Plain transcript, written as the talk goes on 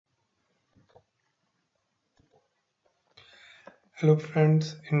Hello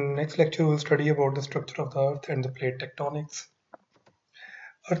friends, in next lecture we'll study about the structure of the earth and the plate tectonics.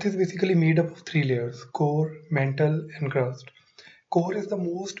 Earth is basically made up of three layers: core, mantle and crust. Core is the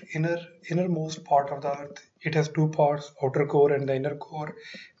innermost part of the earth. It has two parts, outer core and the inner core.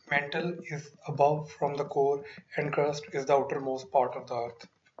 Mantle is above from the core and crust is the outermost part of the earth.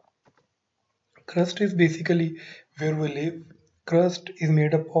 Crust is basically where we live. Crust is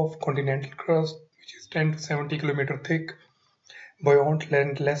made up of continental crust, which is 10 to 70 kilometer thick, buoyant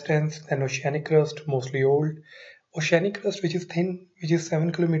land less dense than oceanic crust, mostly old. Oceanic crust, which is thin, which is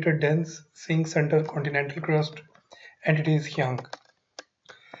 7 kilometer dense, sinks under continental crust, and it is young.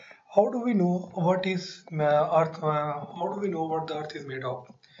 How do we know what is Earth? How do we know what the Earth is made of?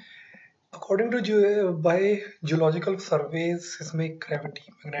 According to by geological surveys, seismic, gravity,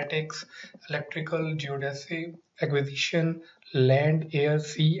 magnetics, electrical, geodesy, acquisition, land, air,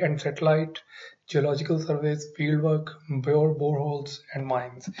 sea, and satellite, geological surveys, fieldwork, boreholes, and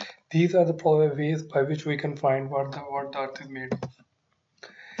mines. These are the ways by which we can find what the Earth is made of.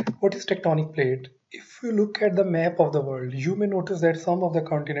 What is tectonic plate? If you look at the map of the world, you may notice that some of the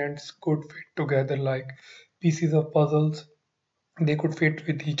continents could fit together like pieces of puzzles. They could fit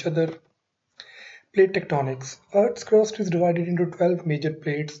with each other. Plate tectonics. Earth's crust is divided into 12 major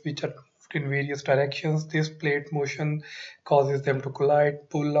plates which are moved in various directions. This plate motion causes them to collide,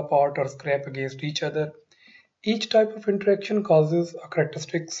 pull apart, or scrape against each other. Each type of interaction causes a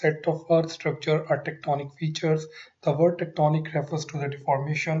characteristic set of Earth structure or tectonic features. The word tectonic refers to the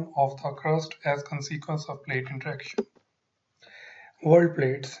deformation of the crust as consequence of plate interaction. World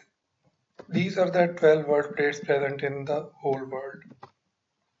plates. These are the 12 world plates present in the whole world.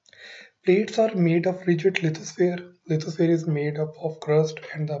 Plates are made of rigid lithosphere. Lithosphere is made up of crust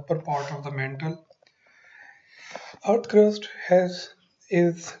and the upper part of the mantle. Earth crust has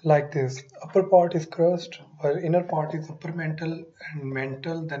is like this. Upper part is crust, while inner part is upper mantle and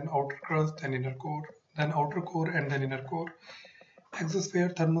mantle, then outer crust, then inner core, then outer core and then inner core.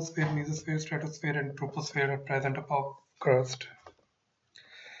 Exosphere, thermosphere, mesosphere, stratosphere and troposphere are present above crust.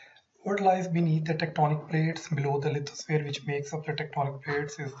 What lies beneath the tectonic plates below the lithosphere which makes up the tectonic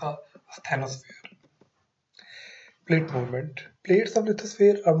plates is the asthenosphere. Plate movement. Plates of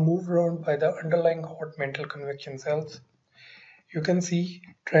lithosphere are moved around by the underlying hot mantle convection cells. You can see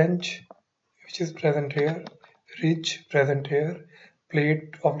trench, which is present here, ridge present here,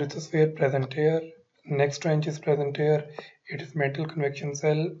 plate of lithosphere present here, next trench is present here, it is mantle convection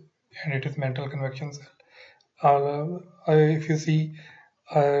cell and it is mantle convection cell. If you see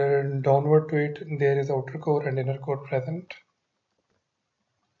downward to it, there is outer core and inner core present.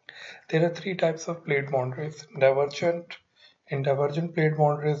 There are three types of plate boundaries. Divergent. In divergent plate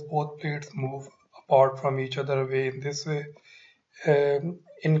boundaries, both plates move apart from each other away in this way.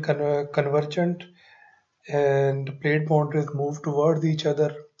 In convergent, and the plate boundaries move towards each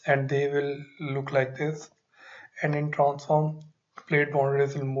other and they will look like this. And in transform, plate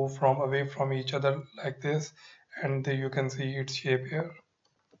boundaries will move from away from each other like this, and you can see its shape here.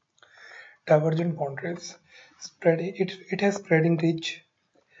 Divergent boundaries. It has spreading ridge.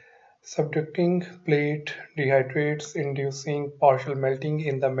 Subducting plate dehydrates, inducing partial melting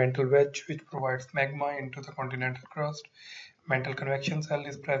in the mantle wedge, which provides magma into the continental crust. Mantle convection cell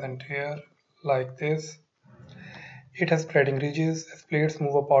is present here, like this. It has spreading ridges. As plates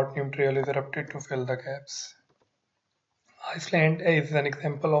move apart, new material is erupted to fill the gaps. Iceland is an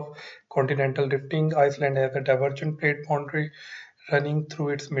example of continental rifting. Iceland has a divergent plate boundary running through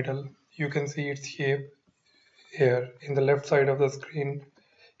its middle. You can see its shape here in the left side of the screen.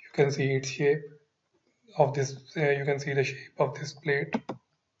 You can see its shape of this. You can see the shape of this plate.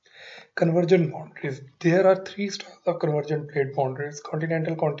 Convergent boundaries. There are three styles of convergent plate boundaries: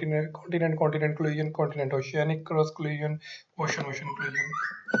 continental, continent collision, continent oceanic crust collision, ocean collision.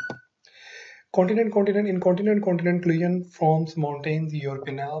 Continent collision forms mountains.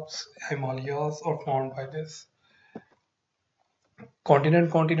 European Alps, Himalayas are formed by this.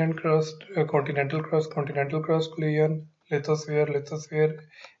 Continental crust collision, lithosphere,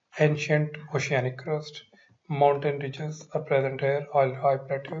 ancient oceanic crust. Mountain ridges are present here, high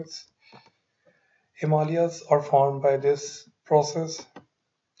plateaus. Himalayas are formed by this process.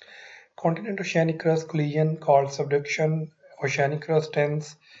 Continent oceanic crust collision called subduction. Oceanic crust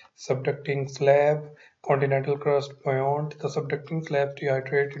tends, subducting slab. Continental crust buoyant. The subducting slabs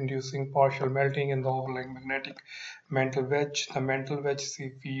dehydrate, inducing partial melting in the overlying magnetic mantle wedge. The mantle wedge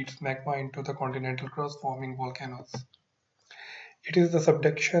feeds magma into the continental crust, forming volcanoes. It is the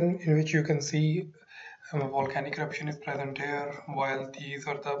subduction in which you can see volcanic eruption is present here, while these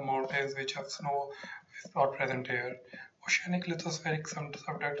are the mountains which have snow are present here. Oceanic lithospheric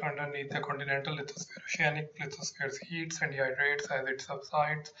subduct underneath the continental lithosphere. Oceanic lithosphere heats and dehydrates as it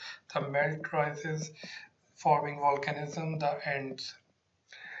subsides. The melt rises, forming volcanism. The ends.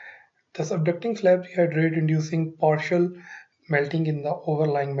 The subducting slabs dehydrate, inducing partial melting in the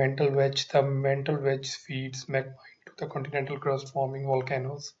overlying mantle wedge. The mantle wedge feeds magma into the continental crust, forming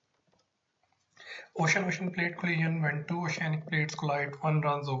volcanoes. Ocean-ocean plate collision: when two oceanic plates collide, one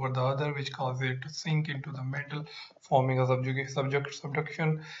runs over the other, which causes it to sink into the mantle, forming a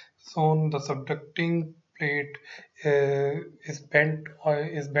subduction zone. The subducting plate is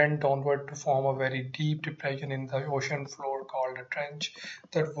bent downward to form a very deep depression in the ocean floor called a trench.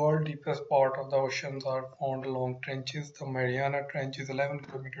 The world's deepest part of the oceans are found along trenches. The Mariana Trench is 11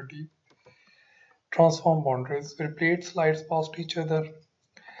 kilometers deep. Transform boundaries: where plates slides past each other,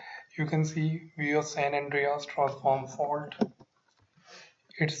 you can see Rio San Andreas transform fault.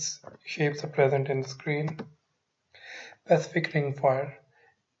 Its shapes are present in the screen. Pacific Ring Fire.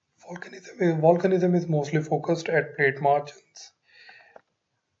 Volcanism is mostly focused at plate margins.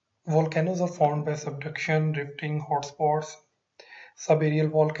 Volcanoes are formed by subduction, rifting, hotspots. Subaerial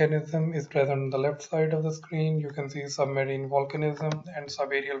volcanism is present on the left side of the screen. You can see submarine volcanism and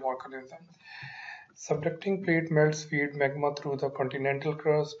subaerial volcanism. Subducting plate melts feed magma through the continental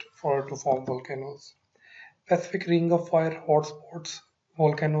crust to form volcanoes. Pacific Ring of Fire hotspots,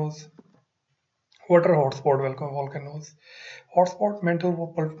 volcanoes, water hotspot volcanoes. Hotspot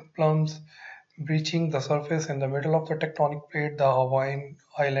mantle plumes breaching the surface in the middle of the tectonic plate. The Hawaiian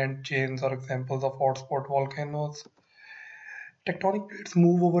island chains are examples of hotspot volcanoes. Tectonic plates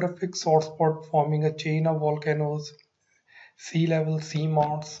move over a fixed hotspot, forming a chain of volcanoes. Sea level, sea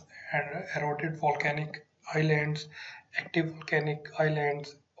mounts, and eroded volcanic islands, active volcanic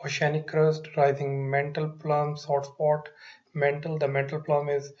islands, oceanic crust, rising mantle plumes, hotspot, mantle. The mantle plum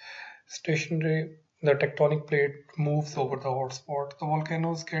is stationary. The tectonic plate moves over the hotspot. The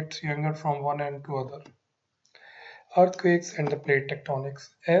volcanoes get younger from one end to other. Earthquakes and the plate tectonics.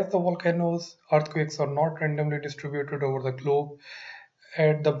 As the volcanoes, earthquakes are not randomly distributed over the globe.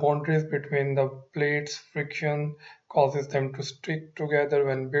 At the boundaries between the plates, friction causes them to stick together.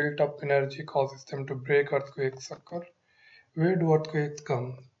 When built up energy causes them to break, earthquakes occur. Where do earthquakes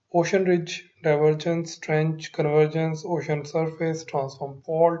come? Ocean ridge, divergence, trench, convergence, ocean surface, transform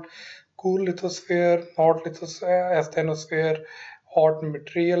fault, cool lithosphere, hot lithosphere, asthenosphere, hot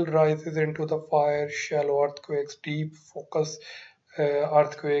material rises into the fire, shallow earthquakes, deep focus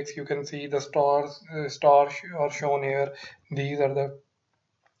earthquakes. You can see the stars are shown here. These are the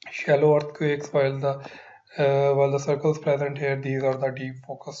shallow earthquakes, while the circles present here, these are the deep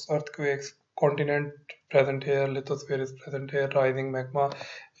focus earthquakes. Continent present here, lithosphere is present here, rising magma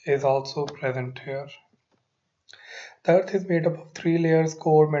is also present here. The Earth is made up of three layers: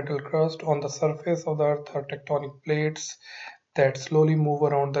 core, mantle, crust. On the surface of the Earth are tectonic plates that slowly move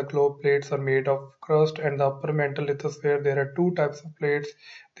around the globe. Plates are made of crust and the upper mantle lithosphere. There are two types of plates.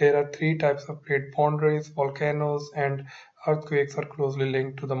 There are three types of plate boundaries. Volcanoes and earthquakes are closely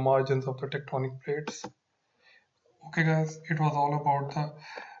linked to the margins of the tectonic plates. Okay, guys, it was all about the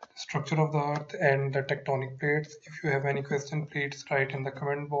structure of the Earth and the tectonic plates. If you have any question, please write in the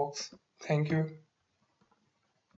comment box. Thank you.